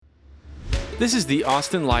This is the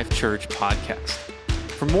Austin Life Church podcast.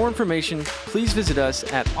 For more information, please visit us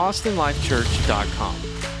at austinlifechurch.com.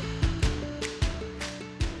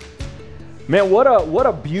 Man, what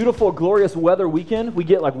a beautiful, glorious weather weekend. We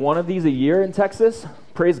get like one of these a year in Texas.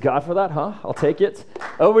 Praise God for that, huh? I'll take it.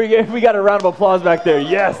 Oh, we got a round of applause back there.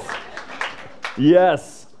 Yes.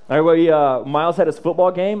 Yes. All right, Miles had his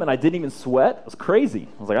football game, and I didn't even sweat. It was crazy.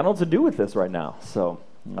 I was like, I don't know what to do with this right now. So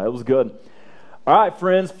it was good. All right,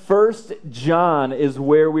 friends, 1 John is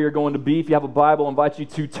where we are going to be. If you have a Bible, I invite you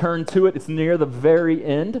to turn to it. It's near the very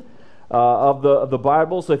end of the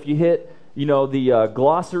Bible. So if you hit, the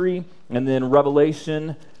glossary and then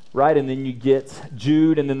Revelation, right, and then you get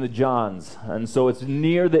Jude and then the Johns. And so it's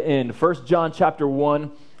near the end. 1 John chapter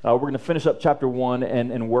 1, we're going to finish up chapter 1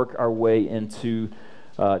 and work our way into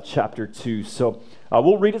chapter 2. So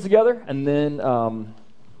we'll read it together, and then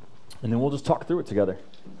we'll just talk through it together.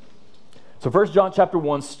 So 1 John chapter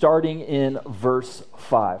 1, starting in verse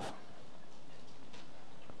 5.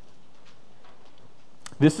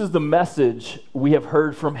 This is the message we have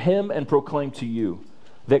heard from him and proclaimed to you,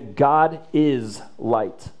 that God is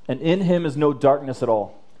light, and in him is no darkness at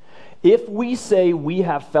all. If we say we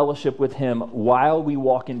have fellowship with him while we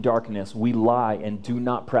walk in darkness, we lie and do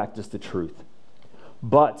not practice the truth.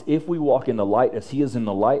 But if we walk in the light as he is in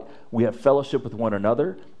the light, we have fellowship with one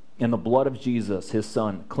another, and the blood of Jesus, his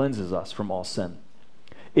son, cleanses us from all sin.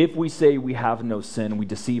 If we say we have no sin, we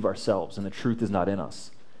deceive ourselves, and the truth is not in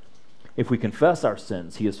us. If we confess our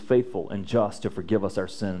sins, he is faithful and just to forgive us our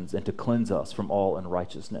sins and to cleanse us from all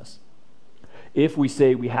unrighteousness. If we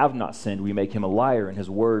say we have not sinned, we make him a liar, and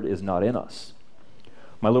his word is not in us.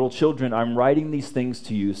 My little children, I'm writing these things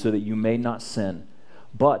to you so that you may not sin.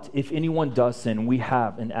 But if anyone does sin, we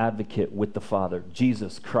have an advocate with the Father,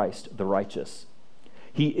 Jesus Christ the righteous.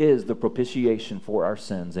 He is the propitiation for our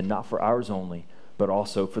sins, and not for ours only, but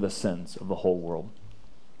also for the sins of the whole world.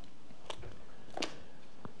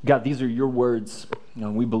 God, these are your words.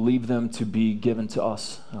 We believe them to be given to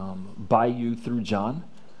us by you through John.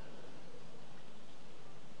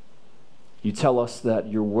 You tell us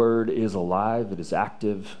that your word is alive, it is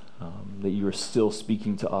active, that you are still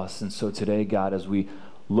speaking to us. And so today, God, as we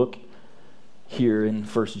look here in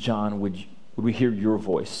 1 John, would we hear your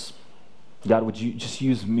voice? God, would you just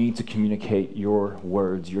use me to communicate your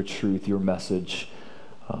words, your truth, your message,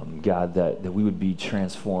 God, that we would be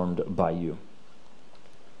transformed by you.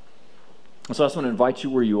 So I just want to invite you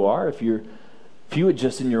where you are. If you would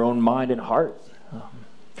just in your own mind and heart,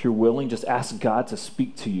 if you're willing, just ask God to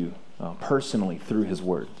speak to you personally through his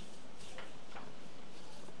word.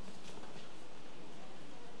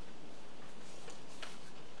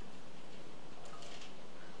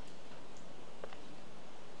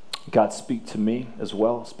 God, speak to me as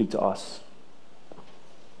well. Speak to us.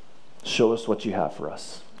 Show us what you have for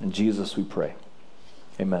us. In Jesus we pray.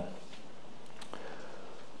 Amen.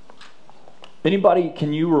 Anybody,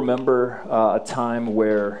 can you remember a time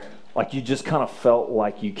where like you just kind of felt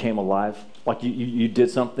like you came alive? Like you did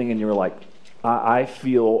something and you were like, I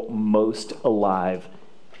feel most alive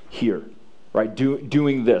here. Right,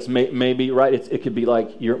 doing this, maybe, right? It could be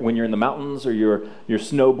like when you're in the mountains, or you're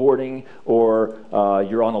snowboarding, or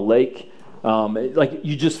you're on a lake. Like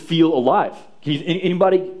you just feel alive.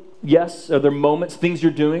 Anybody? Yes. Are there moments, things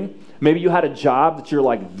you're doing? Maybe you had a job that you're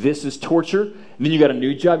like, this is torture, and then you got a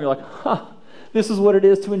new job, and you're like, this is what it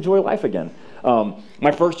is to enjoy life again.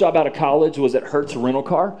 My first job out of college was at Hertz Rental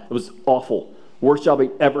Car. It was awful, worst job I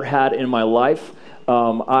ever had in my life.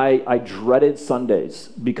 I dreaded Sundays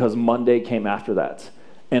because Monday came after that,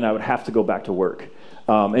 and I would have to go back to work.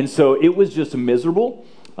 And so it was just miserable.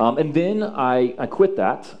 And then I quit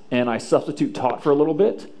that, and I substitute taught for a little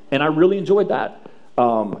bit, and I really enjoyed that.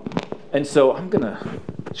 And so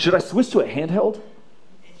should I switch to a handheld?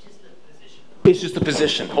 It's just the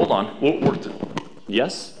position. Hold on. We'll work to,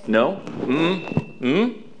 yes? No?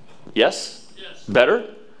 Yes? Yes.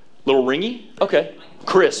 Better? Little ringy? Okay.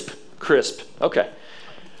 Crisp. Okay.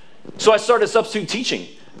 So I started substitute teaching,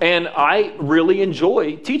 and I really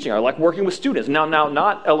enjoy teaching. I like working with students. Now,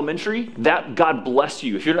 not elementary. That, God bless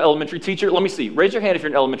you. If you're an elementary teacher, let me see. Raise your hand if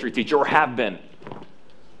you're an elementary teacher or have been.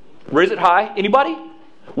 Raise it high. Anybody?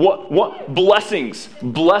 What? Blessings.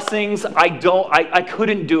 I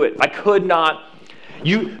couldn't do it. I could not.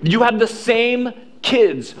 You have the same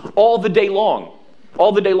kids all the day long.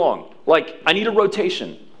 Like, I need a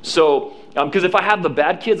rotation. So, because if I have the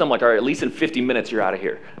bad kids, I'm like, all right, at least in 50 minutes you're out of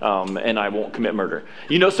here, and I won't commit murder.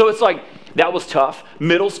 So it's like, that was tough.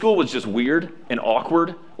 Middle school was just weird and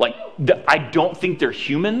awkward. Like, I don't think they're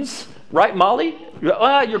humans, right, Molly?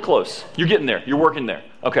 You're close. You're getting there. You're working there.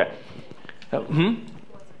 Okay.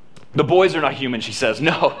 The boys are not human, she says.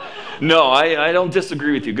 No, I don't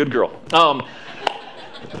disagree with you. Good girl.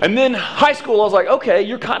 And then high school, I was like, okay,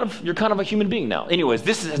 you're kind of a human being now. Anyways,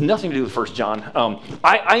 this has nothing to do with 1 John.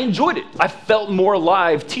 I enjoyed it. I felt more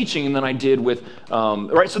alive teaching than I did with,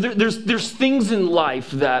 right? So there's things in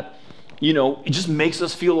life that, it just makes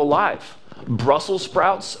us feel alive. Brussels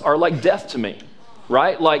sprouts are like death to me,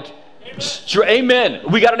 right? Like, amen.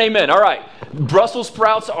 We got an amen. All right. Brussels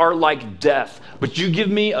sprouts are like death, but you give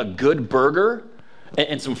me a good burger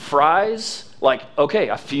and some fries, like, okay,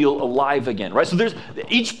 I feel alive again, right? So there's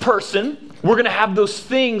each person, we're going to have those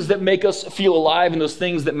things that make us feel alive and those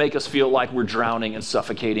things that make us feel like we're drowning and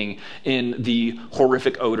suffocating in the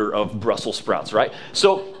horrific odor of Brussels sprouts, right?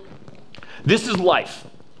 So this is life,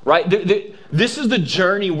 right? This is the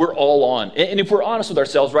journey we're all on. And if we're honest with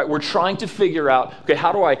ourselves, right, we're trying to figure out, okay,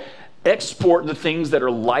 how do I export the things that are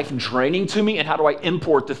life draining to me and how do I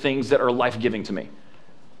import the things that are life giving to me?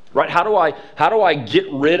 Right? How do I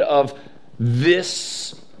get rid of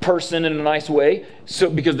this person in a nice way, so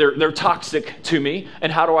because they're toxic to me,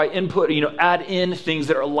 and how do I add in things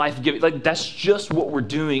that are life-giving? Like, that's just what we're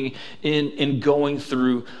doing in going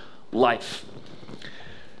through life.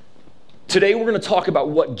 Today we're going to talk about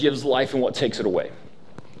what gives life and what takes it away.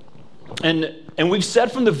 And we've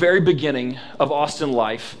said from the very beginning of Austin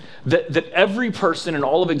Life that every person in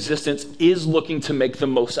all of existence is looking to make the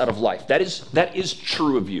most out of life. That is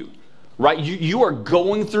true of you. Right? You are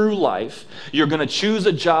going through life. You're going to choose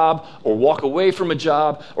a job or walk away from a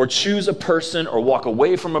job, or choose a person or walk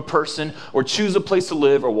away from a person, or choose a place to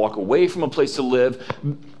live or walk away from a place to live.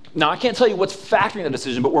 Now, I can't tell you what's factoring that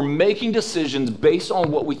decision, but we're making decisions based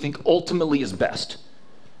on what we think ultimately is best.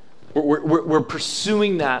 We're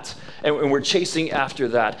pursuing that, and we're chasing after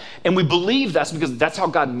that. And we believe that's because that's how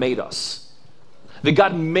God made us. That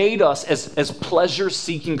God made us as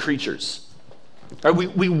pleasure-seeking creatures. Right,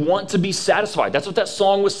 we want to be satisfied. That's what that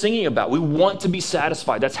song was singing about. We want to be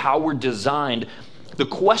satisfied. That's how we're designed. The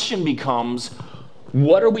question becomes,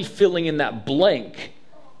 what are we filling in that blank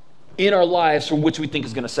in our lives from which we think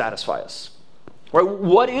is going to satisfy us? Right?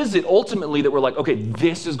 What is it ultimately that we're like, okay,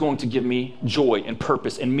 this is going to give me joy and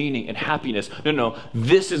purpose and meaning and happiness? No,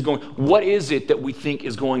 what is it that we think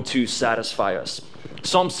is going to satisfy us?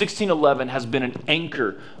 Psalm 16:11 has been an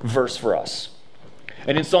anchor verse for us.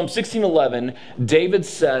 And in Psalm 16:11, David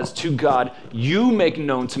says to God, you make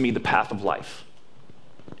known to me the path of life.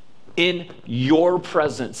 In your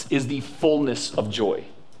presence is the fullness of joy.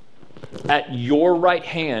 At your right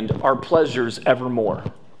hand are pleasures evermore.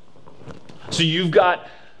 So you've got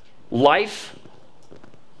life,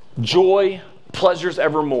 joy, pleasures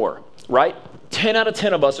evermore, right? 10 out of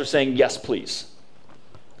 10 of us are saying, yes, please.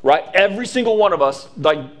 Right? Every single one of us,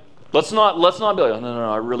 like, Let's not be like, oh, no,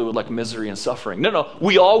 I really would like misery and suffering. No,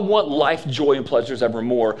 we all want life, joy, and pleasures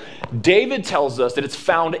evermore. David tells us that it's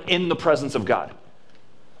found in the presence of God.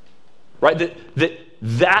 Right?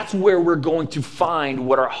 That's where we're going to find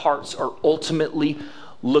what our hearts are ultimately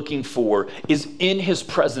looking for, is in his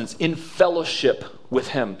presence, in fellowship with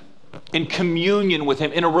him, in communion with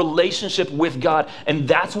him, in a relationship with God. And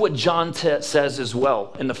that's what John says as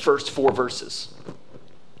well in the first 4 verses.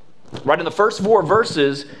 Right? In the first 4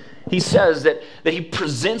 verses, he says that he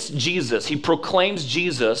presents Jesus, he proclaims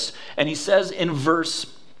Jesus, and he says in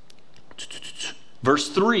verse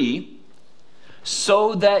 3,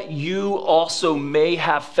 so that you also may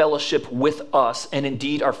have fellowship with us, and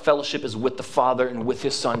indeed our fellowship is with the Father and with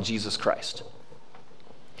his Son, Jesus Christ.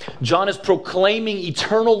 John is proclaiming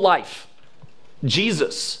eternal life,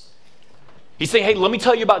 Jesus. He's saying, hey, let me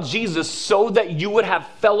tell you about Jesus so that you would have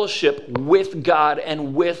fellowship with God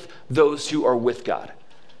and with those who are with God.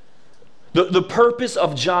 The purpose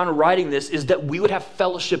of John writing this is that we would have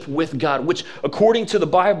fellowship with God, which according to the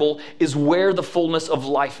Bible is where the fullness of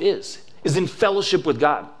life is in fellowship with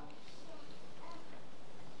God.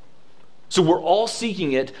 So we're all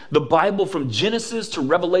seeking it. The Bible from Genesis to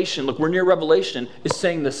Revelation, look, we're near Revelation, is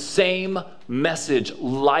saying the same message.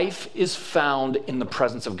 Life is found in the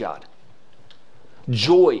presence of God.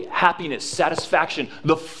 Joy, happiness, satisfaction,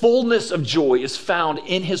 the fullness of joy is found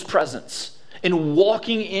in his presence, in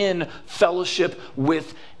walking in fellowship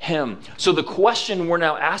with him. So the question we're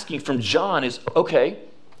now asking from John is, okay,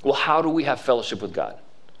 well, how do we have fellowship with God?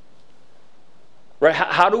 Right?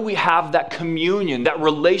 How do we have that communion, that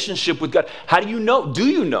relationship with God? How do you know? Do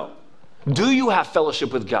you know? Do you have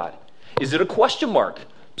fellowship with God? Is it a question mark?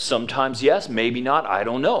 Sometimes yes, maybe not, I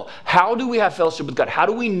don't know. How do we have fellowship with God? How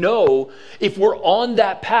do we know if we're on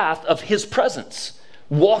that path of his presence,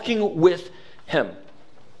 walking with him?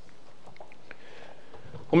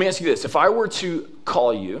 Let me ask you this. If I were to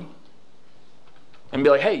call you and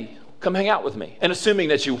be like, hey, come hang out with me. And assuming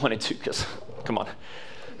that you wanted to, because come on,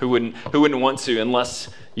 who wouldn't want to unless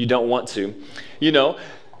you don't want to? You know,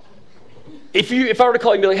 if I were to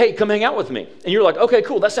call you and be like, hey, come hang out with me, and you're like, okay,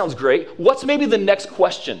 cool, that sounds great. What's maybe the next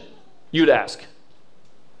question you'd ask?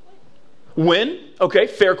 When? Okay,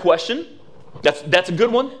 fair question. That's a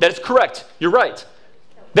good one. That is correct. You're right.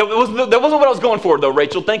 That wasn't what I was going for, though,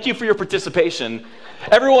 Rachel. Thank you for your participation.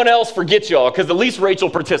 Everyone else forgets y'all, because at least Rachel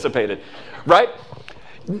participated, right?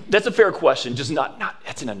 That's a fair question. Just not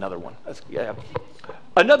that's in another one. Yeah.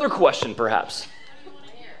 Another question, perhaps.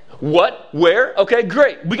 What? Where? Okay,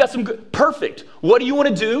 great. We got some good. Perfect. What do you want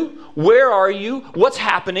to do? Where are you? What's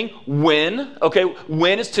happening? When? Okay,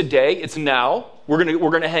 when is today? It's now. We're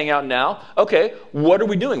gonna hang out now. Okay, what are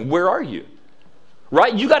we doing? Where are you?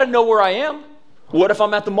 Right? You got to know where I am. What if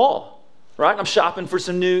I'm at the mall? Right? I'm shopping for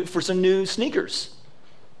some new sneakers.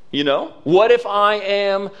 You know? What if I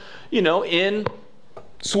am, in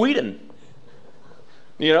Sweden?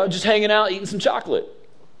 Just hanging out, eating some chocolate.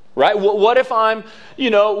 Right? What if I'm,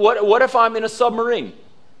 what if I'm in a submarine,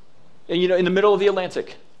 in the middle of the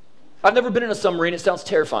Atlantic? I've never been in a submarine. It sounds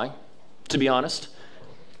terrifying, to be honest.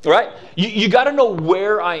 Right? You got to know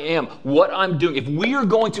where I am, what I'm doing. If we are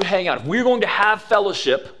going to hang out, if we're going to have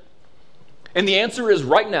fellowship, and the answer is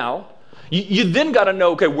right now, you then got to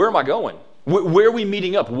know, okay, where am I going? Where are we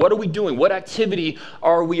meeting up? What are we doing? What activity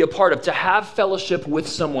are we a part of? To have fellowship with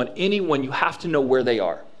someone, anyone, you have to know where they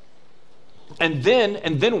are. And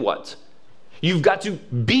then what? You've got to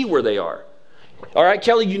be where they are. All right,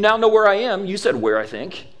 Kelly, you now know where I am. You said where, I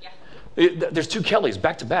think. Yeah. There's two Kellys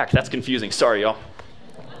back to back. That's confusing. Sorry, y'all.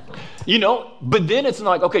 But then it's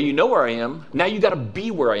like, okay, you know where I am. Now you got to be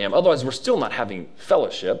where I am. Otherwise, we're still not having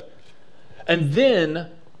fellowship. And then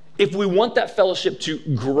if we want that fellowship to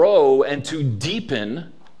grow and to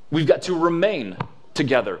deepen, we've got to remain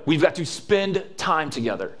together. We've got to spend time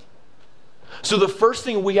together. So the first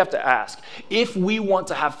thing we have to ask, if we want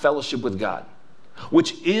to have fellowship with God,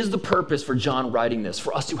 which is the purpose for John writing this,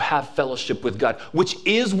 for us to have fellowship with God, which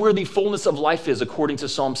is where the fullness of life is, according to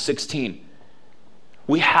Psalm 16,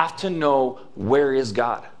 we have to know, where is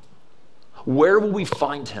God? Where will we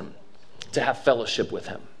find him to have fellowship with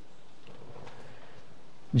him?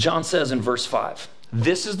 John says in verse 5,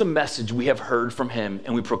 this is the message we have heard from him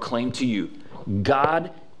and we proclaim to you.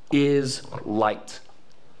 God is light,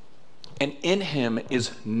 and in him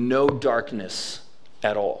is no darkness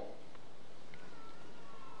at all.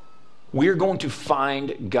 We're going to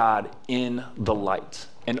find God in the light,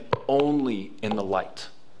 and only in the light.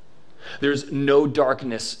 There's no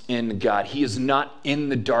darkness in God. He is not in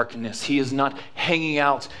the darkness. He is not hanging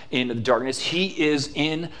out in the darkness. He is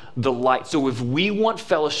in the light. So if we want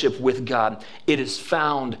fellowship with God, it is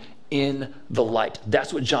found in the light.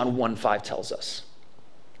 That's what John 1:5 tells us.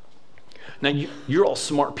 Now, you're all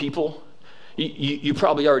smart people. You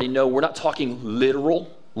probably already know we're not talking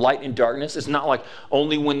literal light and darkness. It's not like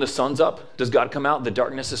only when the sun's up does God come out. The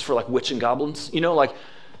darkness is for like witch and goblins.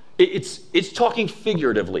 It's talking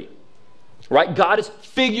figuratively. Right? God is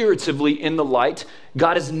figuratively in the light.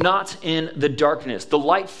 God is not in the darkness. The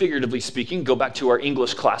light, figuratively speaking, go back to our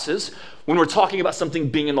English classes. When we're talking about something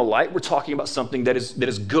being in the light, we're talking about something that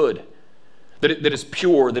is good, that is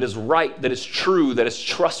pure, that is right, that is true, that is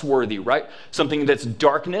trustworthy, right? Something that's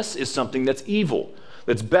darkness is something that's evil,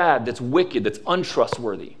 that's bad, that's wicked, that's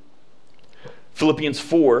untrustworthy. Philippians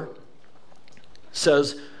 4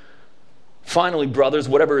 says, finally, brothers,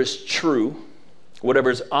 whatever is true,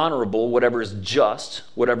 whatever is honorable, whatever is just,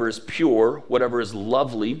 whatever is pure, whatever is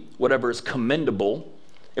lovely, whatever is commendable,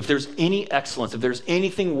 if there's any excellence, if there's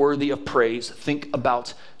anything worthy of praise, think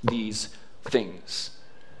about these things.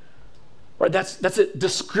 Right? That's a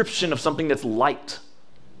description of something that's light.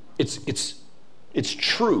 It's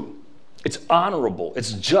true. It's honorable.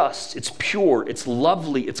 It's just. It's pure. It's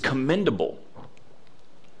lovely. It's commendable.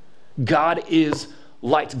 God is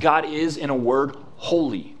light. God is, in a word,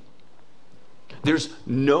 holy. There's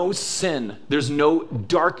no sin, there's no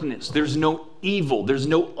darkness, there's no evil, there's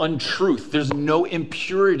no untruth, there's no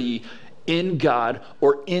impurity in God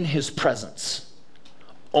or in his presence.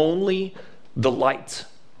 Only the light.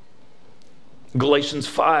 Galatians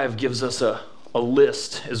 5 gives us a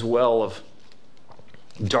list as well of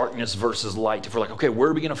darkness versus light. If we're like, okay, where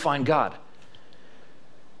are we going to find God?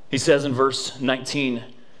 He says in verse 19,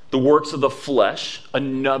 the works of the flesh,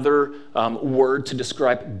 another word to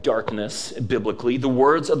describe darkness biblically. The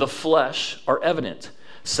words of the flesh are evident.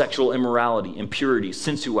 Sexual immorality, impurity,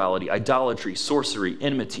 sensuality, idolatry, sorcery,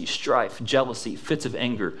 enmity, strife, jealousy, fits of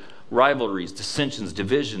anger, rivalries, dissensions,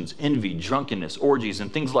 divisions, envy, drunkenness, orgies,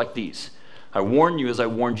 and things like these. I warn you, as I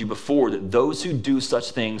warned you before, that those who do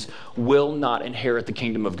such things will not inherit the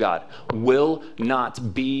kingdom of God, will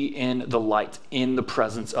not be in the light, in the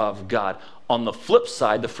presence of God. On the flip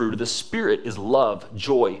side, the fruit of the Spirit is love,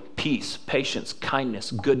 joy, peace, patience,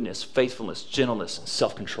 kindness, goodness, faithfulness, gentleness,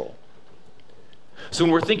 self-control. So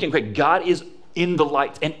when we're thinking, okay, God is in the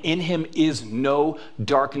light, and in him is no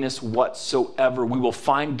darkness whatsoever. We will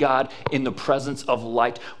find God in the presence of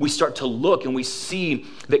light. We start to look and we see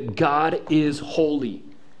that God is holy.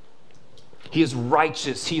 He is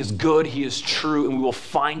righteous, he is good, he is true, and we will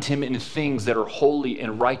find him in things that are holy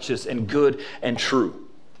and righteous and good and true.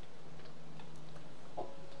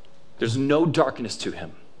 There's no darkness to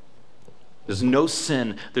him. There's no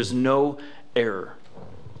sin, there's no error.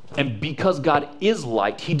 And because God is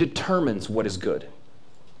light, he determines what is good.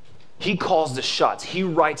 He calls the shots. He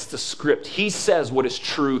writes the script. He says what is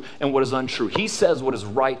true and what is untrue. He says what is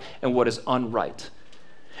right and what is unright.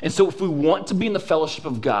 And so if we want to be in the fellowship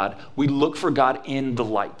of God, we look for God in the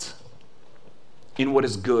light, in what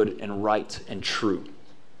is good and right and true.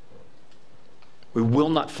 We will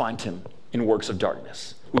not find him in works of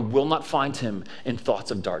darkness. We will not find him in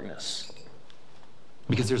thoughts of darkness.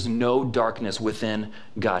 Because there's no darkness within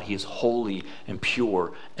God. He is holy and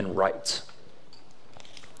pure and right.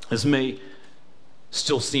 This may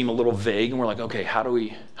still seem a little vague, and we're like, okay, how do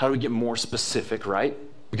we get more specific, right?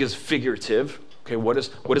 Because figurative, okay, what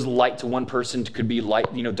is light to one person could be light,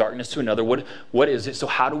 darkness to another. What is it? So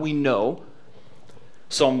how do we know?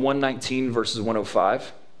 Psalm 119 verses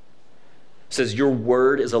 105 says, your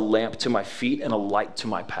word is a lamp to my feet and a light to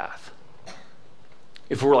my path.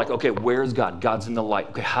 If we're like, okay, where's God? God's in the light.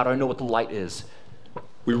 Okay, how do I know what the light is?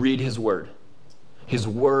 We read his word. His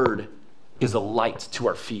word is a light to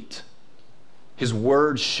our feet. His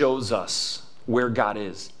word shows us where God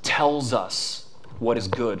is, tells us what is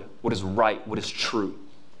good, what is right, what is true.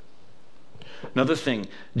 Another thing,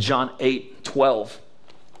 John 8:12,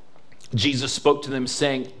 Jesus spoke to them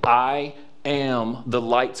saying, I am the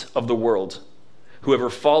light of the world. Whoever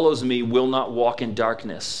follows me will not walk in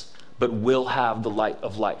darkness, but will have the light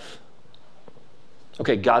of life.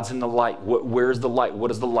 Okay, God's in the light. Where's the light? What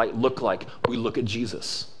does the light look like? We look at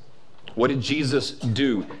Jesus. What did Jesus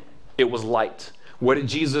do? It was light. What did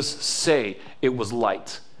Jesus say? It was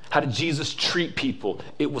light. How did Jesus treat people?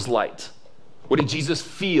 It was light. What did Jesus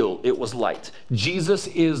feel? It was light. Jesus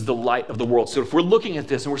is the light of the world. So if we're looking at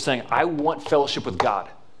this and we're saying, I want fellowship with God.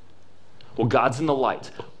 Well, God's in the light.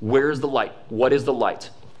 Where's the light? What is the light?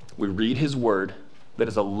 We read his word, that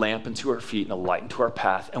is a lamp unto our feet and a light into our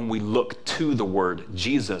path, and we look to the word,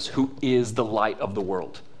 Jesus, who is the light of the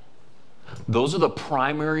world. Those are the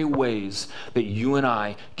primary ways that you and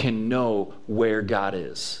I can know where God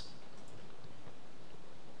is.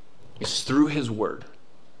 It's through his word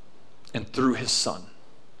and through his son.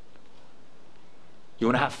 You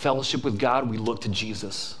want to have fellowship with God? We look to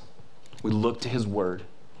Jesus. We look to his word.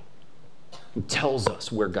 It tells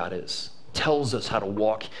us where God is. Tells us how to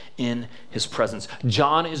walk in his presence.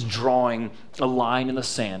 John is drawing a line in the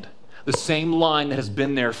sand, the same line that has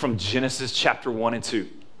been there from Genesis chapter 1 and 2.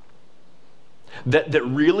 That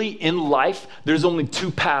really in life, there's only two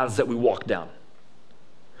paths that we walk down.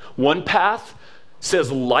 One path says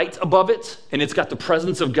light above it, and it's got the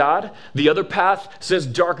presence of God. The other path says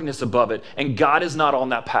darkness above it, and God is not on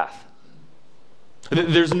that path.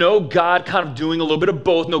 There's no God kind of doing a little bit of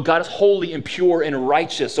both. No, God is holy and pure and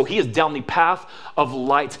righteous. So he is down the path of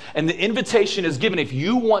light. And the invitation is given, if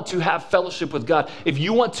you want to have fellowship with God, if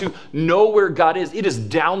you want to know where God is, it is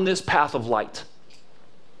down this path of light.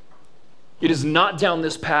 It is not down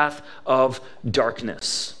this path of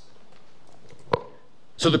darkness.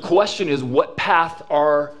 So the question is, what path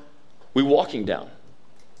are we walking down?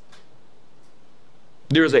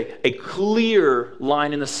 There's a clear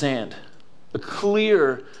line in the sand, a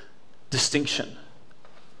clear distinction.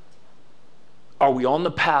 Are we on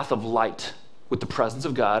the path of light with the presence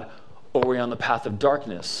of God, or are we on the path of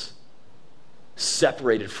darkness,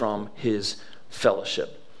 separated from his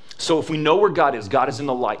fellowship? So if we know where God is in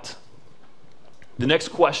the light. The next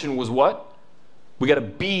question was what? We got to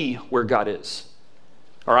be where God is.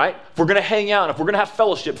 All right? If we're going to hang out, if we're going to have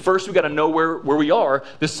fellowship, first we got to know where we are.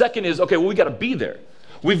 The second is, okay, well, we got to be there.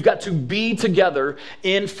 We've got to be together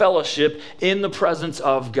in fellowship in the presence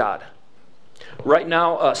of God. Right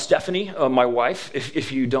now, Stephanie, my wife,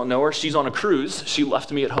 if you don't know her, she's on a cruise. She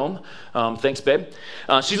left me at home. Thanks, babe.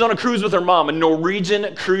 She's on a cruise with her mom, a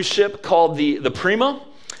Norwegian cruise ship called the Prima.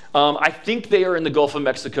 I think they are in the Gulf of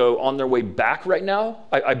Mexico on their way back right now,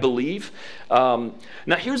 I believe. Now,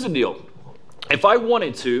 here's the deal. If I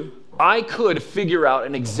wanted to, I could figure out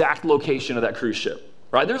an exact location of that cruise ship.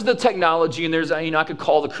 right? There's the technology, and there's, I could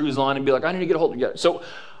call the cruise line and be like, I need to get a hold of you. So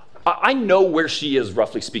I know where she is,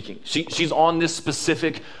 roughly speaking. She's on this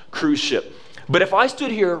specific cruise ship. But if I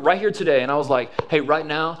stood here, right here today, and I was like, hey, right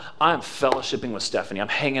now, I'm fellowshipping with Stephanie. I'm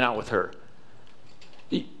hanging out with her.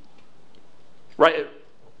 Right?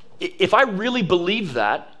 If I really believed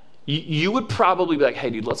that, you would probably be like,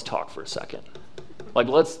 hey, dude, let's talk for a second. Like,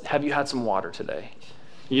 have you had some water today?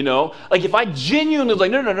 Like if I genuinely was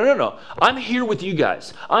like, no. I'm here with you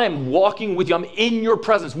guys. I am walking with you. I'm in your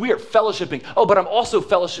presence. We are fellowshipping. Oh, but I'm also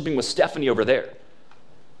fellowshipping with Stephanie over there.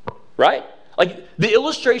 Right? Like the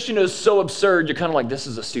illustration is so absurd. You're kind of like, this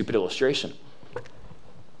is a stupid illustration.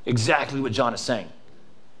 Exactly what John is saying.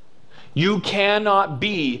 You cannot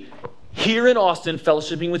be here in Austin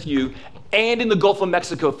fellowshipping with you and in the Gulf of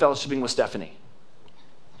Mexico fellowshipping with Stephanie.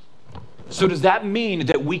 So does that mean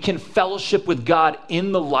that we can fellowship with God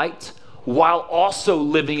in the light while also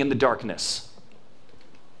living in the darkness?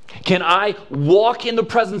 Can I walk in the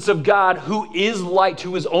presence of God who is light,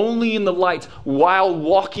 who is only in the light, while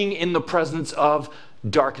walking in the presence of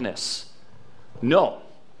darkness? No.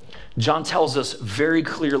 John tells us very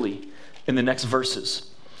clearly in the next verses.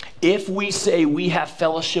 If we say we have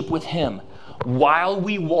fellowship with him while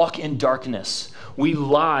we walk in darkness, we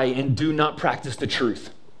lie and do not practice the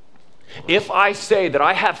truth. If I say that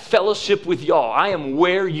I have fellowship with y'all, I am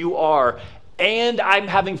where you are, and I'm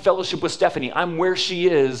having fellowship with Stephanie, I'm where she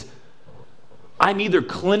is, I'm either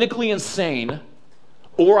clinically insane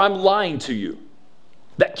or I'm lying to you.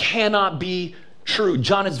 That cannot be true.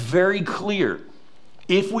 John is very clear.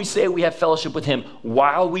 If we say we have fellowship with him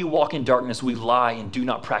while we walk in darkness, we lie and do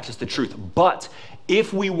not practice the truth. But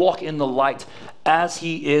if we walk in the light as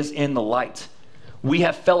he is in the light, we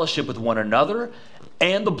have fellowship with one another,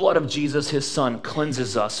 and the blood of Jesus, his son,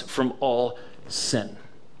 cleanses us from all sin.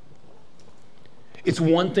 It's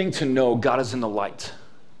one thing to know God is in the light,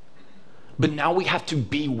 but now we have to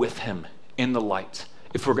be with him in the light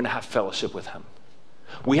if we're going to have fellowship with him.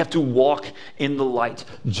 We have to walk in the light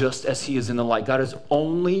just as he is in the light. God is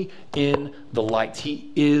only in the light.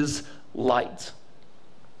 He is light.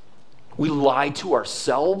 We lie to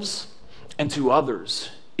ourselves and to others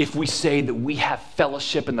if we say that we have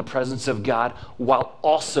fellowship in the presence of God while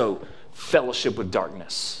also fellowship with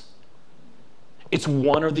darkness. It's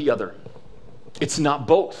one or the other. It's not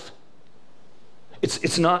both.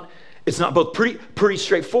 It's not both. Pretty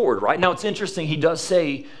straightforward, right? Now it's interesting, he does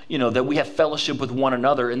say, that we have fellowship with one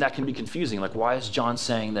another, and that can be confusing. Like, why is John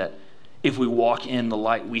saying that if we walk in the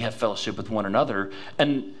light, we have fellowship with one another?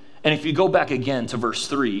 And if you go back again to verse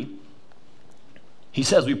 3, he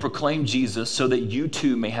says, we proclaim Jesus so that you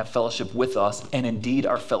too may have fellowship with us, and indeed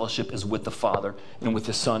our fellowship is with the Father and with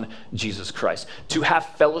his Son, Jesus Christ. To have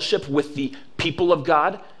fellowship with the people of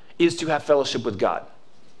God is to have fellowship with God,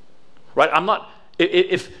 right?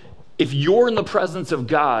 If you're in the presence of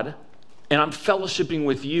God and I'm fellowshipping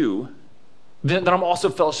with you, then I'm also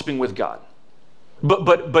fellowshipping with God.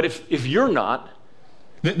 But if you're not,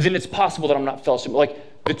 then it's possible that I'm not fellowshipping.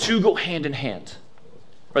 Like the two go hand in hand.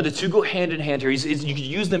 Right, the two go hand in hand here. You can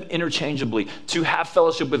use them interchangeably. To have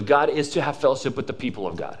fellowship with God is to have fellowship with the people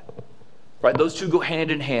of God. Right? Those two go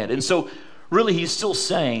hand in hand. And so really he's still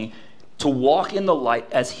saying to walk in the light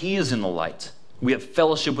as he is in the light. We have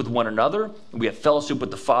fellowship with one another. We have fellowship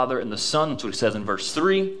with the Father and the Son. That's what he says in verse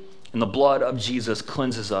 3. And the blood of Jesus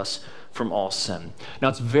cleanses us from all sin. Now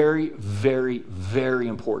it's very, very, very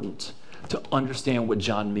important to understand what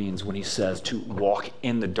John means when he says to walk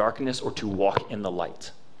in the darkness or to walk in the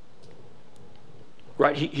light.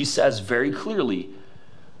 Right? He says very clearly,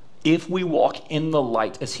 if we walk in the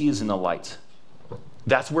light as he is in the light,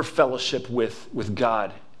 that's where fellowship with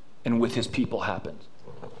God and with his people happens.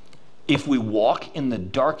 If we walk in the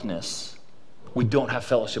darkness, we don't have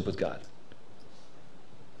fellowship with God.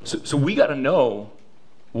 So we got to know,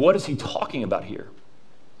 what is he talking about here?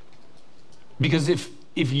 Because if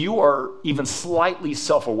you are even slightly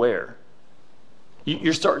self-aware,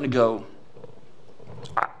 you're starting to go,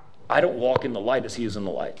 I don't walk in the light as he is in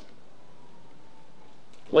the light.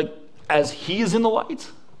 Like, as he is in the light?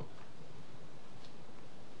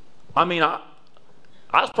 I mean, I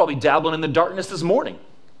was probably dabbling in the darkness this morning,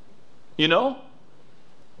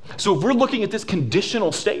 So if we're looking at this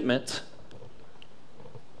conditional statement,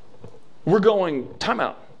 we're going, time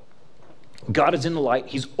out. God is in the light.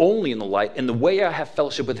 He's only in the light. And the way I have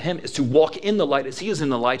fellowship with him is to walk in the light as he is in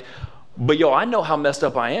the light. But I know how messed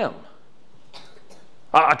up I am.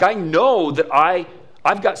 I know that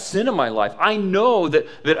I've got sin in my life. I know that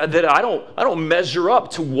I don't measure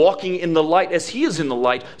up to walking in the light as he is in the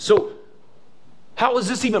light. So how is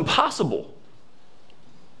this even possible?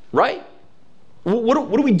 Right?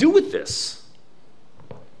 What do we do with this?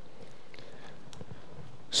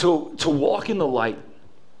 So to walk in the light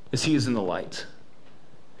as he is in the light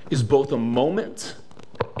is both a moment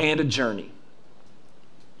and a journey.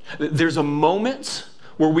 There's a moment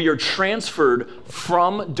where we are transferred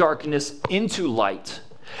from darkness into light,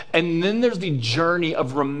 and then there's the journey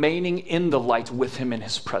of remaining in the light with him in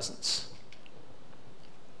his presence.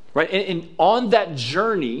 Right? And on that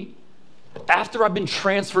journey, after I've been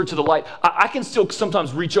transferred to the light, I can still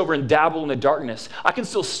sometimes reach over and dabble in the darkness. I can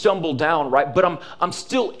still stumble down, right? But I'm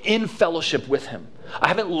still in fellowship with him. I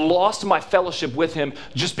haven't lost my fellowship with him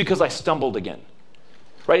just because I stumbled again,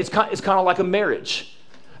 right? It's kind of like a marriage.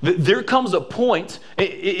 There comes a point,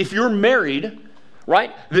 if you're married,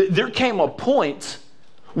 right? There came a point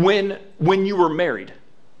when you were married.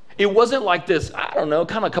 It wasn't like this, I don't know,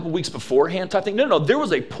 kind of a couple weeks beforehand type thing. No, there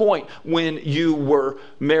was a point when you were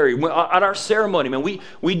married. At our ceremony, man, we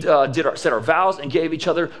said our vows and gave each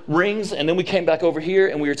other rings, and then we came back over here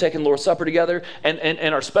and we were taking Lord's Supper together,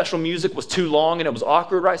 and our special music was too long and it was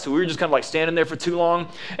awkward, right? So we were just kind of like standing there for too long,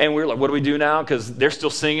 and we were like, what do we do now? Because they're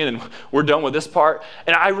still singing and we're done with this part.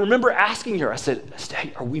 And I remember asking her, I said,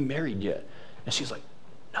 hey, are we married yet? And she's like,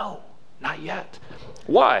 no, not yet.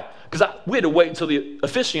 Why? Because we had to wait until the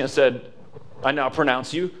officiant said, I now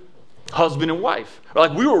pronounce you husband and wife.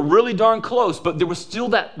 Like, we were really darn close, but there was still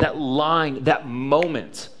that line, that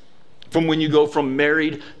moment from when you go from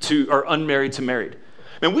married to, or unmarried to married.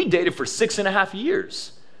 Man, we dated for 6.5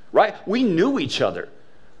 years, right? We knew each other.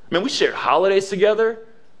 Man, we shared holidays together,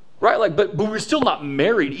 right? Like, but we're still not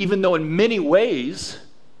married, even though in many ways,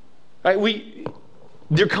 right,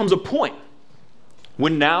 there comes a point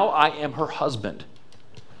when now I am her husband.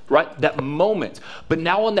 Right? That moment. But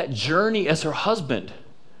now on that journey as her husband,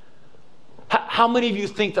 how many of you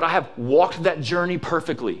think that I have walked that journey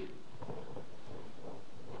perfectly?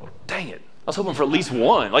 Dang it. I was hoping for at least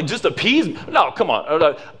one. Like, just appease me. No, come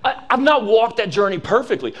on. I've not walked that journey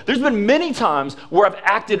perfectly. There's been many times where I've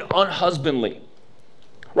acted unhusbandly.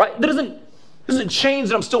 Right? That doesn't change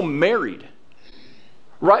that I'm still married.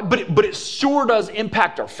 Right? But it sure does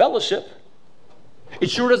impact our fellowship. It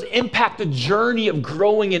sure does impact the journey of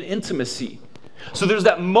growing in intimacy. So there's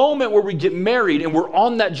that moment where we get married and we're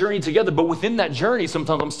on that journey together, but within that journey,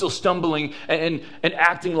 sometimes I'm still stumbling and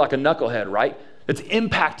acting like a knucklehead, right? It's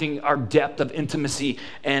impacting our depth of intimacy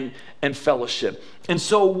and fellowship. And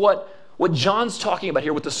so what John's talking about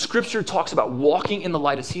here, what the scripture talks about walking in the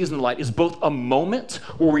light as he is in the light, is both a moment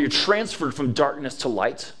where we are transferred from darkness to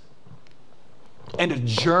light and a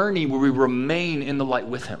journey where we remain in the light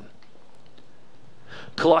with him.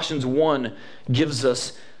 Colossians 1 gives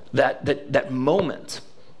us that moment.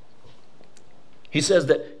 He says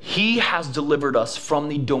that he has delivered us from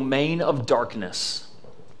the domain of darkness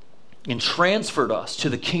and transferred us to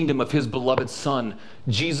the kingdom of his beloved Son.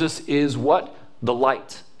 Jesus is what? The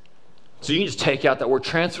light. So you can just take out that word,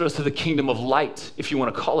 transfer us to the kingdom of light, if you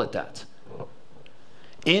want to call it that.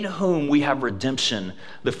 In whom we have redemption,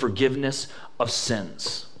 the forgiveness of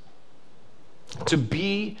sins. To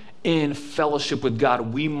be in fellowship with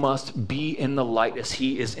God, we must be in the light as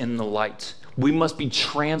he is in the light. We must be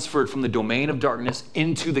transferred from the domain of darkness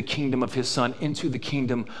into the kingdom of his Son, into the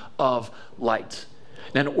kingdom of light.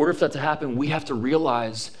 Now, in order for that to happen, we have to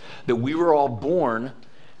realize that we were all born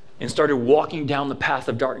and started walking down the path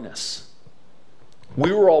of darkness.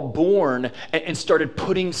 We were all born and started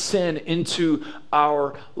putting sin into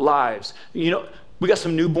our lives. You know, we got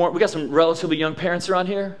some relatively young parents around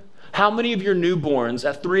here. How many of your newborns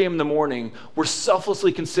at 3 a.m. in the morning were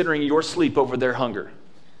selflessly considering your sleep over their hunger?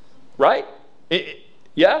 Right?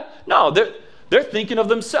 Yeah? No, they're thinking of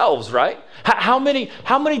themselves, right? How many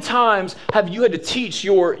times have you had to teach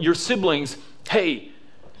your siblings, hey,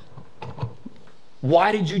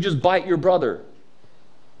 why did you just bite your brother?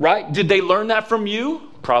 Right? Did they learn that from you?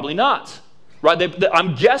 Probably not. Right?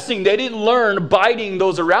 I'm guessing they didn't learn biting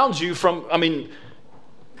those around you from,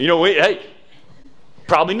 hey,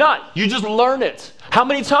 probably not. You just learn it. How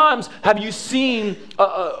many times have you seen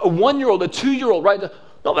a 1-year-old, a 2-year-old, right?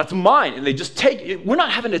 No, that's mine. And they just take it. We're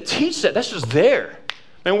not having to teach that. That's just there.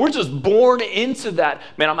 Man, we're just born into that.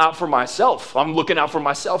 Man, I'm out for myself. I'm looking out for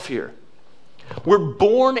myself here. We're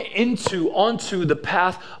born onto the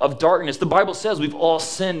path of darkness. The Bible says we've all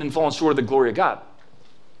sinned and fallen short of the glory of God.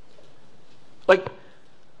 Like,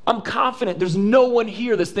 I'm confident there's no one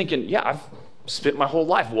here that's thinking, yeah, I've spent my whole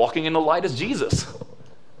life walking in the light as Jesus.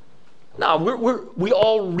 No, we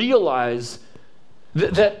all realize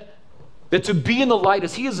that to be in the light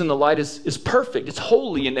as he is in the light is perfect. It's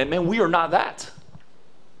holy, and man, we are not that.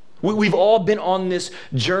 We've all been on this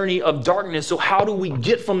journey of darkness, so how do we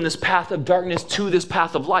get from this path of darkness to this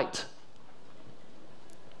path of light?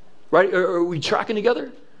 Right? Are we tracking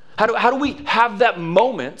together? How do we have that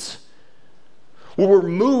moment where we're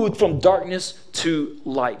moved from darkness to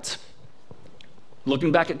light?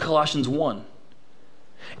 Looking back at Colossians 1,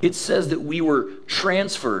 it says that we were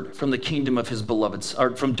transferred from the kingdom of his beloved,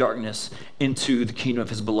 or from darkness into the kingdom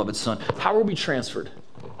of his beloved Son. How are we transferred?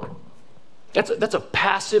 That's a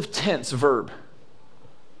passive tense verb.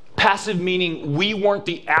 Passive meaning we weren't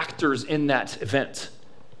the actors in that event.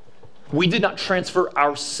 We did not transfer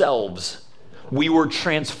ourselves. We were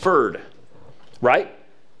transferred, right?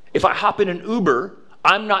 If I hop in an Uber,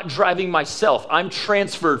 I'm not driving myself. I'm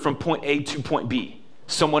transferred from point A to point B.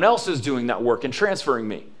 Someone else is doing that work and transferring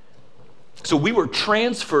me. So we were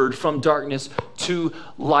transferred from darkness to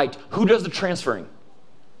light. Who does the transferring?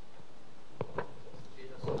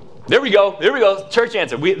 There we go. Church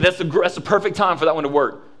answer. That's the perfect time for that one to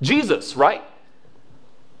work. Jesus, right?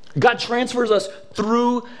 God transfers us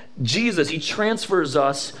through Jesus. He transfers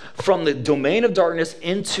us from the domain of darkness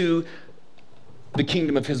into the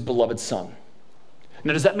kingdom of his beloved Son.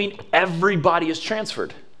 Now, does that mean everybody is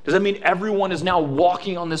transferred? Does that mean everyone is now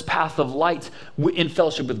walking on this path of light in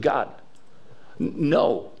fellowship with God?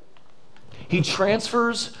 No. He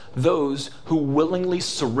transfers those who willingly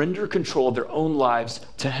surrender control of their own lives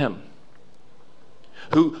to him,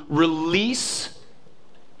 who release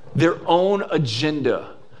their own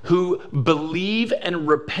agenda, who believe and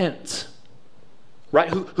repent, right?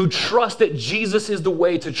 Who trust that Jesus is the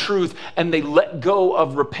way to truth, and they let go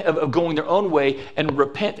of going their own way and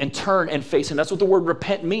repent and turn and face him. That's what the word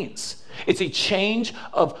repent means. It's a change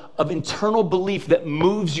of internal belief that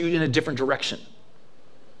moves you in a different direction.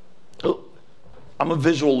 I'm a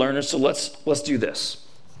visual learner, so let's do this.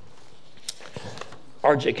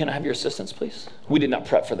 RJ, can I have your assistance, please? We did not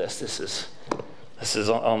prep for this. This is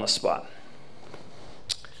on the spot.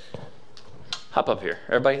 Hop up here.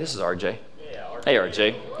 Everybody, this is RJ. Yeah, RJ. Hey,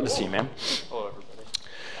 RJ. Good to see you, man. Hello, everybody.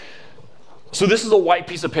 So this is a white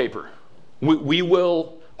piece of paper. We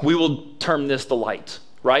will term this the light,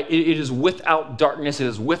 right? It is without darkness. It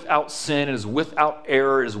is without sin. It is without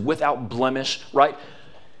error. It is without blemish, right?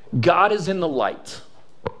 God is in the light.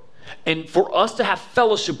 And for us to have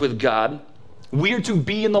fellowship with God, we are to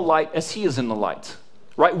be in the light as he is in the light,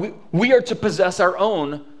 right? We are to possess our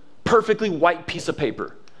own perfectly white piece of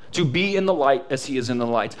paper, to be in the light as he is in the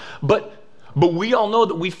light. But we all know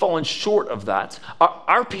that we've fallen short of that.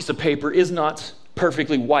 Our piece of paper is not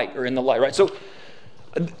perfectly white or in the light, right? So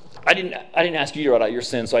I didn't ask you to write out your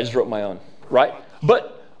sin, so I just wrote my own, right?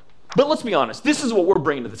 But let's be honest. This is what we're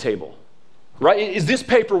bringing to the table, right? Is this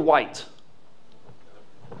paper white?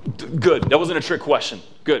 Good. That wasn't a trick question.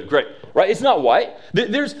 Good, great. Right? It's not white.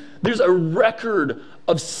 There's a record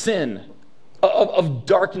of sin, of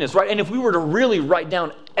darkness, right? And if we were to really write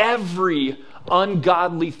down every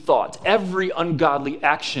ungodly thought, every ungodly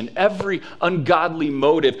action, every ungodly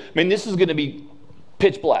motive, I mean, this is going to be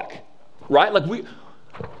pitch black, right?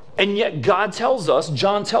 And yet God tells us,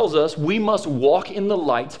 John tells us, we must walk in the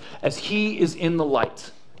light as he is in the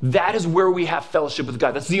light. That is where we have fellowship with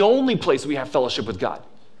God. That's the only place we have fellowship with God.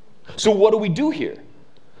 So what do we do here?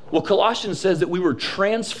 Well, Colossians says that we were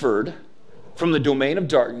transferred from the domain of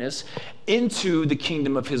darkness into the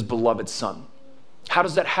kingdom of his beloved Son. How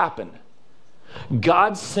does that happen?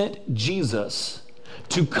 God sent Jesus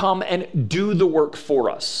to come and do the work for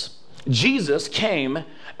us. Jesus came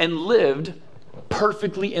and lived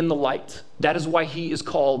perfectly in the light. That is why he is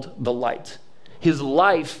called the light. His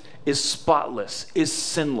life is spotless, is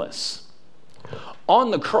sinless.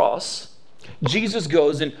 On the cross, Jesus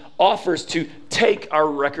goes and offers to take our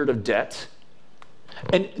record of debt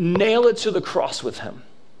and nail it to the cross with him.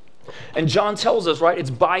 And John tells us, right,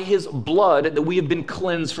 it's by his blood that we have been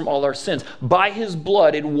cleansed from all our sins. By his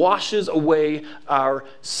blood, it washes away our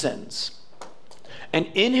sins. And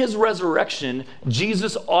in his resurrection,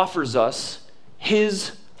 Jesus offers us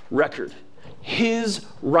his record, his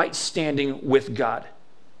right standing with God.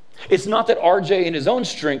 It's not that RJ in his own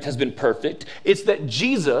strength has been perfect. It's that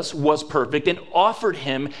Jesus was perfect and offered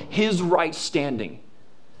him his right standing.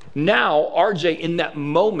 Now, RJ in that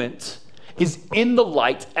moment is in the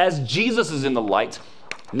light as Jesus is in the light,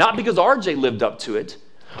 not because RJ lived up to it,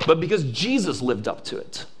 but because Jesus lived up to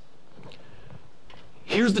it.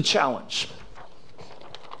 Here's the challenge.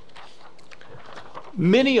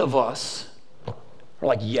 Many of us are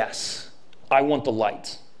like, yes, I want the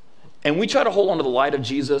light. And we try to hold on to the light of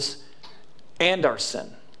Jesus and our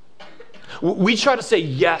sin. We try to say,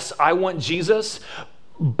 yes, I want Jesus,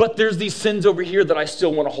 but there's these sins over here that I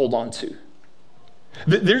still want to hold on to.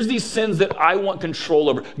 There's these sins that I want control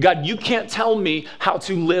over. God, you can't tell me how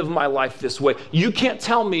to live my life this way. You can't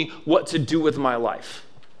tell me what to do with my life.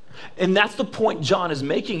 And that's the point John is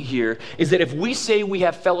making here, is that if we say we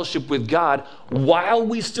have fellowship with God while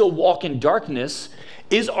we still walk in darkness,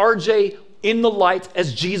 is RJ in the light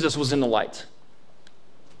as Jesus was in the light?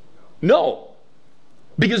 No.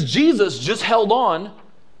 Because Jesus just held on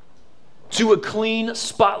to a clean,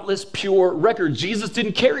 spotless, pure record. Jesus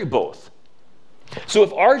didn't carry both. So if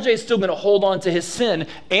RJ is still going to hold on to his sin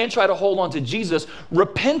and try to hold on to Jesus,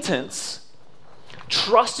 repentance,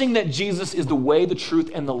 trusting that Jesus is the way, the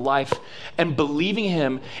truth, and the life, and believing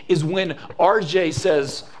him is when RJ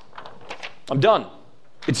says, I'm done.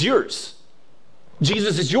 It's yours.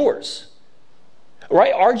 Jesus is yours.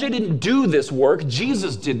 Right? RJ didn't do this work.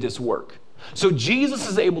 Jesus did this work. So Jesus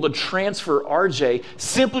is able to transfer RJ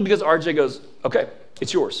simply because RJ goes, okay,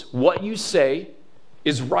 it's yours. What you say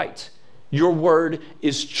is right. Your word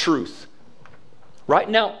is truth. Right?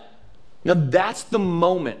 Now that's the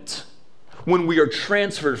moment when we are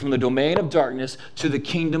transferred from the domain of darkness to the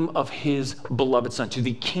kingdom of his beloved Son, to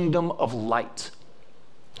the kingdom of light,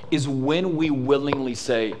 is when we willingly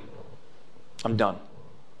say, I'm done.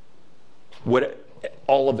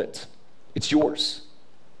 All of it. It's yours.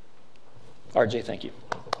 RJ, thank you.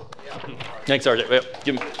 Thanks, RJ. Yep,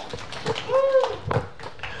 give him.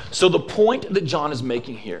 So the point that John is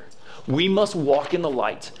making here, we must walk in the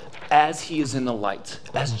light as he is in the light,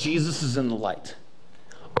 as Jesus is in the light,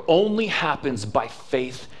 only happens by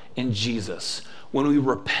faith in Jesus, when we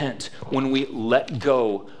repent, when we let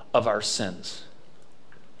go of our sins.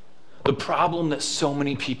 The problem that so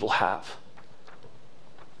many people have,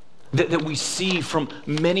 that we see from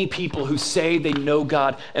many people who say they know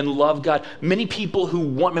God and love God, many people who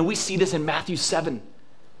we see this in Matthew 7,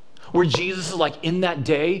 where Jesus is like, in that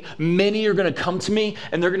day, many are going to come to me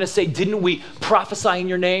and they're going to say, didn't we prophesy in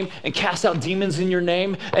your name and cast out demons in your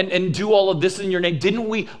name and do all of this in your name? Didn't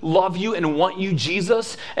we love you and want you,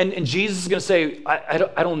 Jesus? And Jesus is going to say,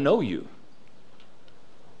 I don't know you.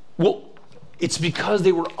 Well, it's because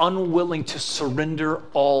they were unwilling to surrender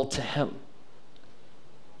all to him.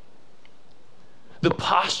 The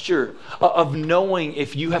posture of knowing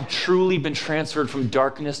if you have truly been transferred from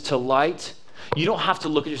darkness to light, you don't have to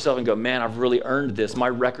look at yourself and go, man, I've really earned this. My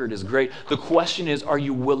record is great. The question is, are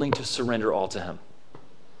you willing to surrender all to him?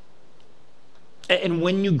 And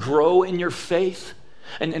when you grow in your faith,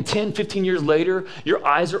 and 10, 15 years later, your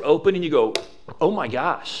eyes are open and you go, oh my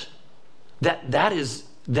gosh, that is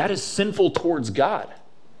sinful towards God.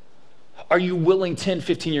 Are you willing 10,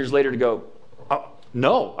 15 years later to go,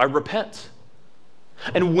 no, I repent?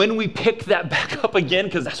 And when we pick that back up again,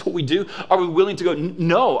 because that's what we do, are we willing to go,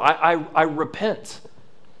 no, I repent?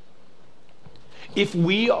 If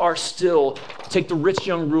we are still, take the rich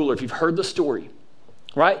young ruler, if you've heard the story,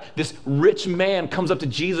 right? This rich man comes up to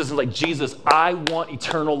Jesus and is like, Jesus, I want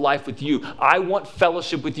eternal life with you. I want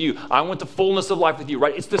fellowship with you. I want the fullness of life with you,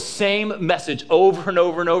 right? It's the same message over and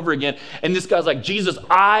over and over again. And this guy's like, Jesus,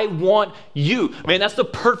 I want you. Man, that's the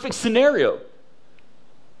perfect scenario.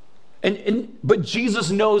 But Jesus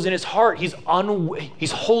knows in his heart he's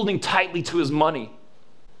holding tightly to his money.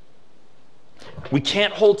 We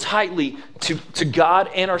can't hold tightly to God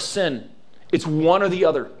and our sin. It's one or the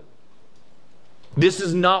other. This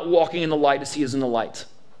is not walking in the light as he is in the light.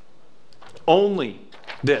 Only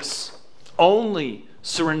this. Only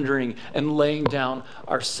surrendering and laying down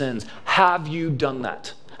our sins. Have you done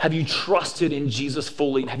that? Have you trusted in Jesus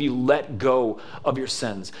fully? Have you let go of your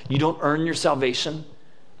sins? You don't earn your salvation.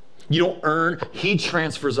 You don't earn. He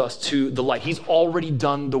transfers us to the light. He's already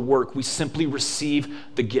done the work. We simply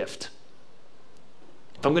receive the gift.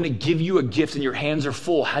 If I'm going to give you a gift and your hands are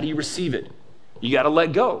full, how do you receive it? You got to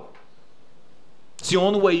let go. It's the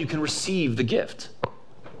only way you can receive the gift.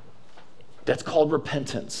 That's called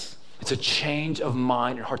repentance. It's a change of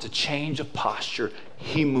mind and heart, it's a change of posture.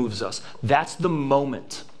 He moves us. That's the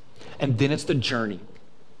moment. And then it's the journey.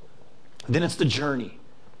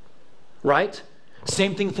 Right?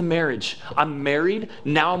 Same thing with the marriage. I'm married.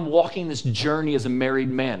 Now I'm walking this journey as a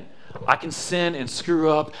married man. I can sin and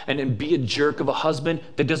screw up and be a jerk of a husband.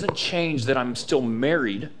 That doesn't change that I'm still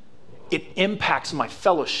married. It impacts my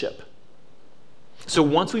fellowship. So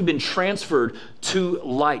once we've been transferred to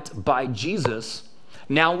light by Jesus,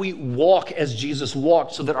 now we walk as Jesus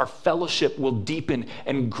walked so that our fellowship will deepen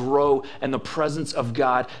and grow and the presence of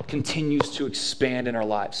God continues to expand in our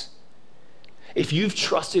lives. If you've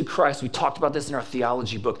trusted Christ, we talked about this in our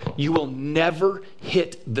theology book, you will never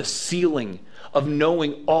hit the ceiling of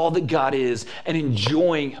knowing all that God is and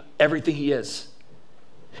enjoying everything he is.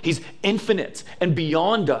 He's infinite and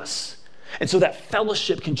beyond us. And so that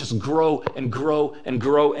fellowship can just grow and grow and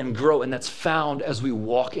grow and grow. And that's found as we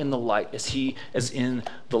walk in the light, as he is in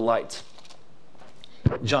the light.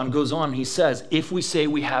 John goes on and he says, if we say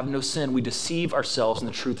we have no sin, we deceive ourselves and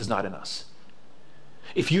the truth is not in us.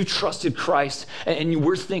 If you trusted Christ and you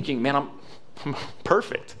were thinking, man, I'm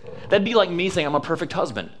perfect. That'd be like me saying I'm a perfect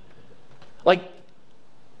husband. Like,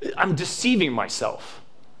 I'm deceiving myself.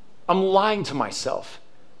 I'm lying to myself.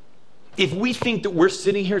 If we think that we're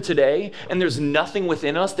sitting here today and there's nothing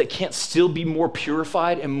within us that can't still be more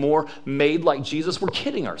purified and more made like Jesus, we're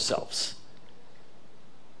kidding ourselves.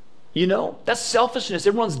 You know, that's selfishness.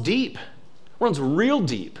 It runs deep. It runs real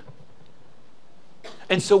deep.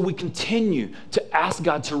 And so we continue to ask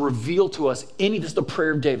God to reveal to us this is the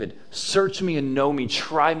prayer of David. Search me and know me,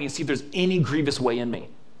 try me and see if there's any grievous way in me.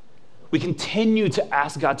 We continue to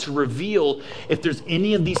ask God to reveal if there's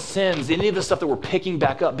any of these sins, any of the stuff that we're picking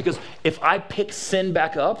back up. Because if I pick sin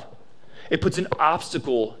back up, it puts an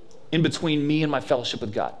obstacle in between me and my fellowship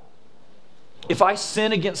with God. If I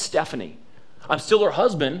sin against Stephanie, I'm still her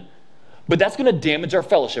husband, but that's going to damage our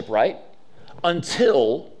fellowship, right?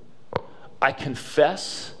 Until I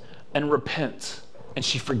confess and repent, and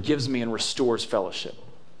she forgives me and restores fellowship.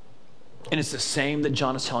 And it's the same that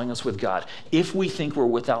John is telling us with God. If we think we're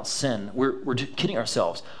without sin, we're kidding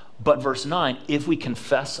ourselves. But verse 9, if we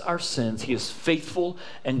confess our sins, he is faithful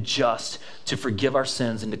and just to forgive our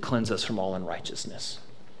sins and to cleanse us from all unrighteousness.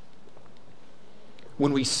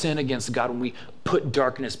 When we sin against God, when we put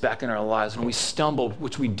darkness back in our lives, when we stumble,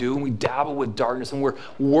 which we do, and we dabble with darkness, and we're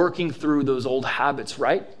working through those old habits,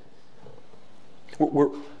 right?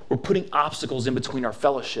 We're putting obstacles in between our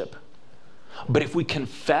fellowship. But if we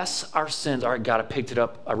confess our sins, all right, God, I picked it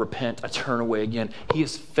up, I repent, I turn away again, he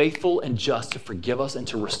is faithful and just to forgive us and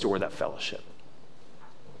to restore that fellowship.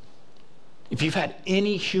 If you've had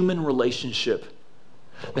any human relationship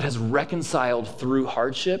that has reconciled through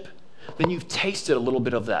hardship, then you've tasted a little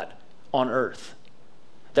bit of that on earth,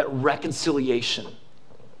 that reconciliation.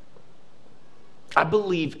 I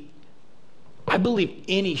believe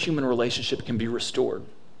any human relationship can be restored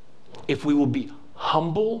if we will be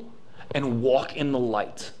humble and walk in the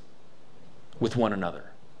light with one another.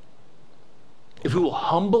 If we will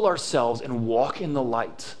humble ourselves and walk in the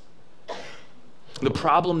light. The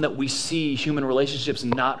problem that we see human relationships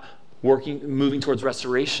not moving towards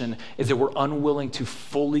restoration is that we're unwilling to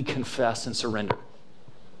fully confess and surrender.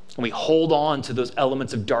 And we hold on to those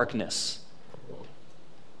elements of darkness.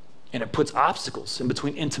 And it puts obstacles in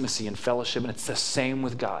between intimacy and fellowship, and it's the same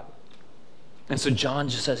with God. And so John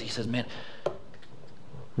just says, man,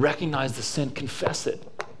 recognize the sin, confess it.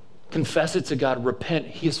 Confess it to God, repent.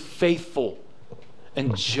 He is faithful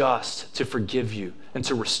and just to forgive you and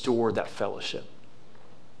to restore that fellowship.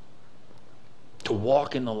 To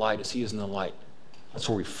walk in the light as he is in the light. That's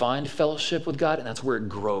where we find fellowship with God, and that's where it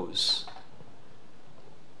grows.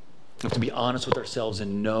 We have to be honest with ourselves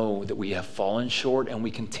and know that we have fallen short and we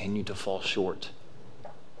continue to fall short.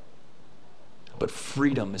 But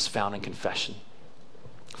freedom is found in confession.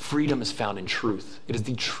 Freedom is found in truth. It is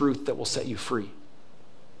the truth that will set you free.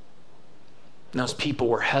 Now, as people,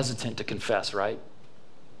 we're hesitant to confess, right?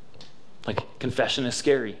 Like, confession is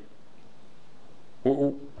scary.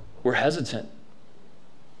 We're hesitant.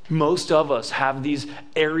 Most of us have these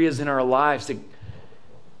areas in our lives that,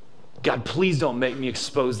 God, please don't make me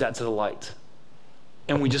expose that to the light.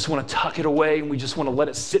 And we just want to tuck it away and we just want to let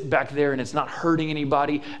it sit back there and it's not hurting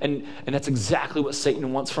anybody. And that's exactly what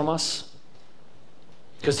Satan wants from us.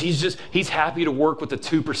 Because he's happy to work with the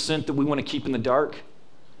 2% that we want to keep in the dark.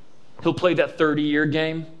 He'll play that 30-year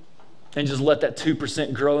game and just let that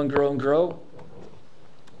 2% grow and grow and grow.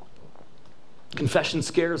 Confession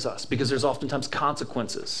scares us because there's oftentimes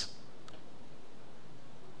consequences.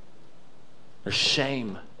 There's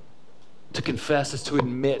shame. To confess is to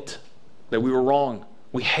admit that we were wrong.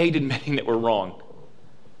 We hate admitting that we're wrong.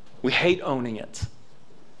 We hate owning it.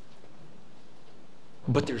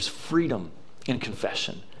 But there's freedom in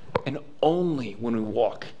confession, and only when we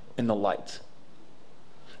walk in the light.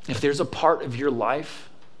 If there's a part of your life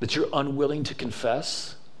that you're unwilling to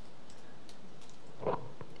confess, I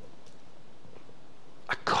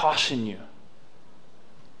caution you,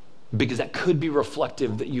 because that could be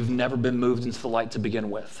reflective that you've never been moved into the light to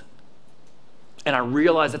begin with. And I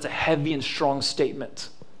realize that's a heavy and strong statement.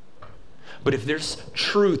 But if there's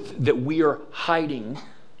truth that we are hiding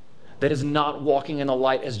that is not walking in the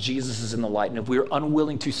light as Jesus is in the light, and if we are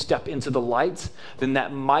unwilling to step into the light, then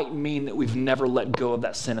that might mean that we've never let go of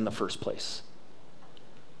that sin in the first place.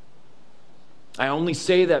 I only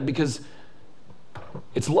say that because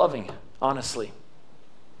it's loving, honestly.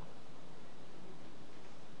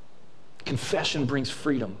 Confession brings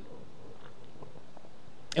freedom.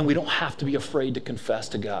 And we don't have to be afraid to confess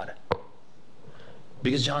to God.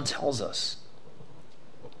 Because John tells us,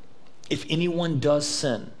 if anyone does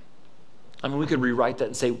sin, I mean, we could rewrite that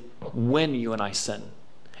and say, when you and I sin.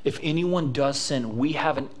 If anyone does sin, we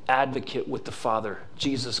have an advocate with the Father,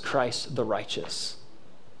 Jesus Christ the righteous.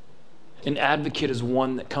 An advocate is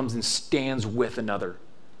one that comes and stands with another,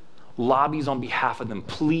 lobbies on behalf of them,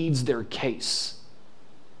 pleads their case.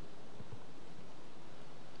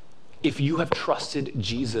 If you have trusted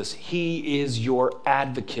Jesus, he is your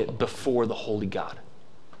advocate before the holy God.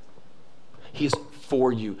 He is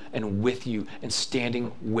for you and with you and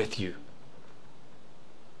standing with you.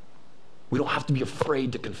 We don't have to be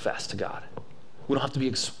afraid to confess to God. We don't have to be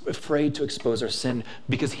afraid to expose our sin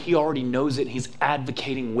because he already knows it and he's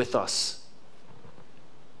advocating with us.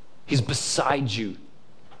 He's beside you.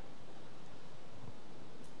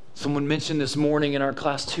 Someone mentioned this morning in our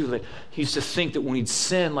class too, that he used to think that when we'd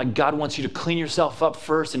sin, like God wants you to clean yourself up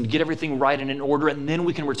first and get everything right and in order, and then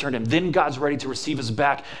we can return to him. Then God's ready to receive us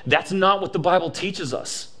back. That's not what the Bible teaches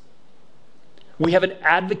us. We have an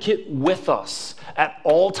advocate with us at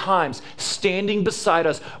all times, standing beside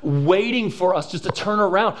us, waiting for us just to turn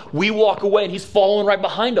around. We walk away and he's following right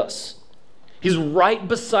behind us. He's right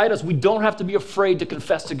beside us. We don't have to be afraid to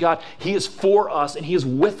confess to God. He is for us and he is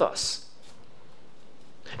with us.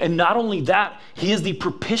 And not only that, he is the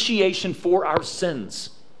propitiation for our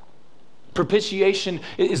sins. Propitiation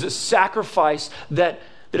is a sacrifice that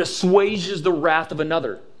assuages the wrath of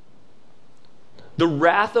another. The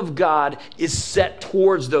wrath of God is set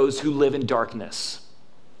towards those who live in darkness.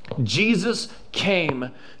 Jesus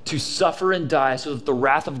came to suffer and die so that the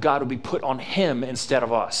wrath of God would be put on him instead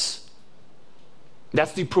of us.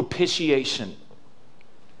 That's the propitiation.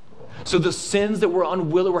 So the sins that we're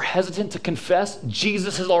unwilling, we're hesitant to confess,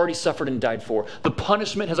 Jesus has already suffered and died for. The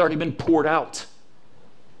punishment has already been poured out.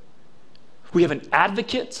 We have an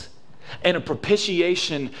advocate and a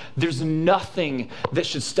propitiation. There's nothing that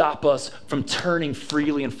should stop us from turning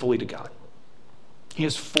freely and fully to God. He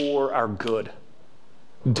is for our good.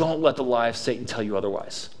 Don't let the lie of Satan tell you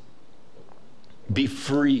otherwise. Be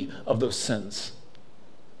free of those sins.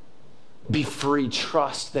 Be free.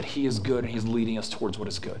 Trust that he is good and he's leading us towards what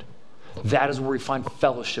is good. That is where we find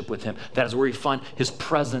fellowship with him. That is where we find his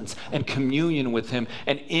presence and communion with him.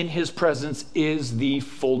 And in his presence is the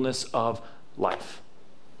fullness of life.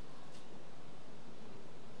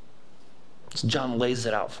 So John lays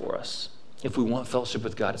it out for us. If we want fellowship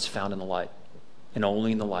with God, it's found in the light and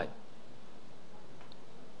only in the light.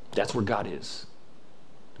 That's where God is.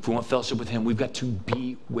 If we want fellowship with him, we've got to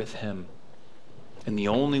be with him. And the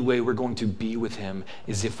only way we're going to be with him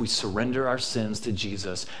is if we surrender our sins to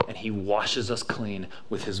Jesus and he washes us clean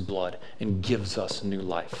with his blood and gives us new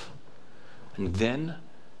life. And then,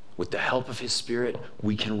 with the help of his Spirit,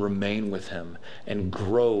 we can remain with him and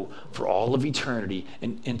grow for all of eternity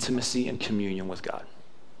in intimacy and communion with God.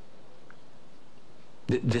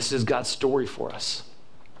 This is God's story for us.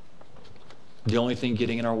 The only thing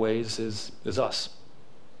getting in our ways is us.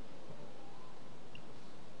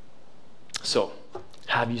 So,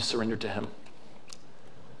 have you surrendered to him?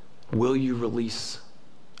 Will you release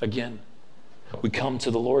again? We come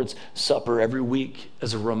to the Lord's Supper every week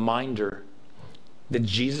as a reminder that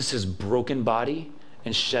Jesus' broken body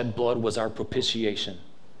and shed blood was our propitiation.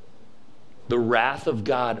 The wrath of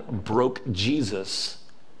God broke Jesus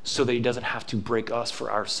so that he doesn't have to break us for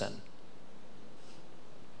our sin.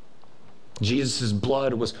 Jesus'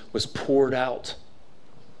 blood was poured out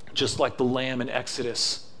just like the lamb in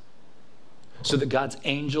Exodus, so that God's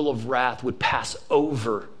angel of wrath would pass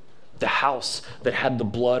over the house that had the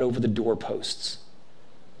blood over the doorposts.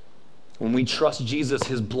 When we trust Jesus,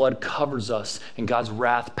 his blood covers us and God's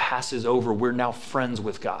wrath passes over. We're now friends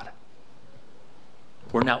with God.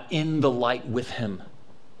 We're now in the light with him.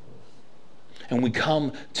 And we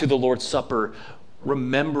come to the Lord's Supper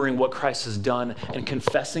remembering what Christ has done and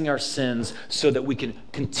confessing our sins so that we can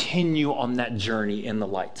continue on that journey in the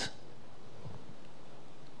light.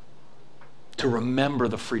 To remember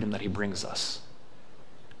the freedom that he brings us.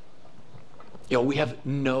 We have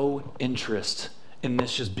no interest in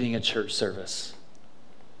this just being a church service.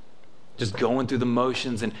 Just going through the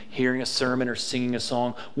motions and hearing a sermon or singing a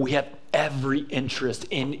song. We have every interest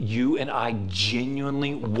in you and I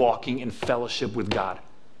genuinely walking in fellowship with God.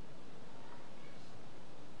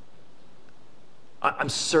 I'm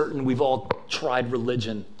certain we've all tried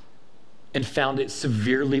religion and found it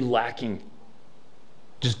severely lacking.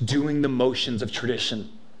 Just doing the motions of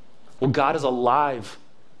tradition. Well, God is alive.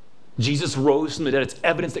 Jesus rose from the dead. It's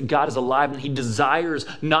evidence that God is alive, and he desires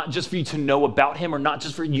not just for you to know about him or not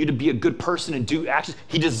just for you to be a good person and do actions.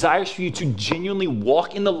 He desires for you to genuinely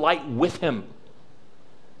walk in the light with him.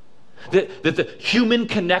 That the human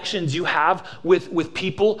connections you have with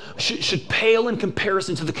people should pale in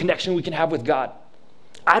comparison to the connection we can have with God.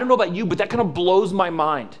 I don't know about you, but that kind of blows my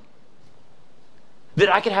mind.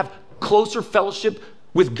 That I can have closer fellowship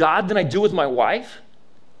with God than I do with my wife.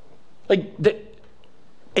 Like that,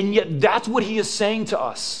 and yet that's what he is saying to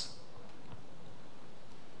us.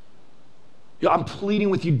 I'm pleading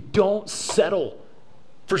with you, don't settle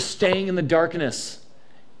for staying in the darkness.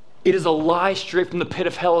 It is a lie straight from the pit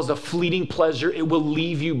of hell, as a fleeting pleasure. It will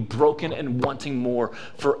leave you broken and wanting more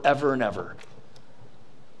forever and ever.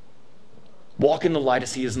 Walk in the light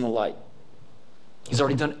as he is in the light. He's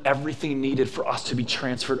already done everything needed for us to be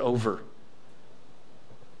transferred over.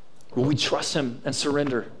 Will we trust him and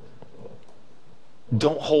surrender?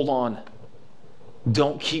 Don't hold on.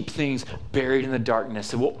 Don't keep things buried in the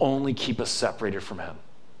darkness. It will only keep us separated from him.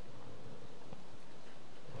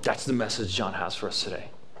 That's the message John has for us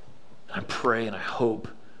today. I pray and I hope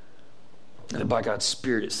that by God's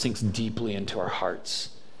Spirit it sinks deeply into our hearts,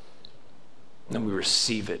 and then we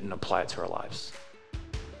receive it and apply it to our lives.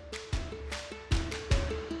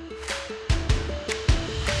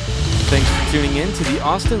 Thanks for tuning in to the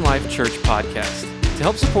Austin Life Church podcast. To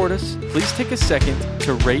help support us, please take a second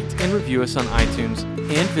to rate and review us on iTunes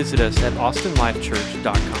and visit us at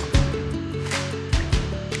austinlifechurch.com.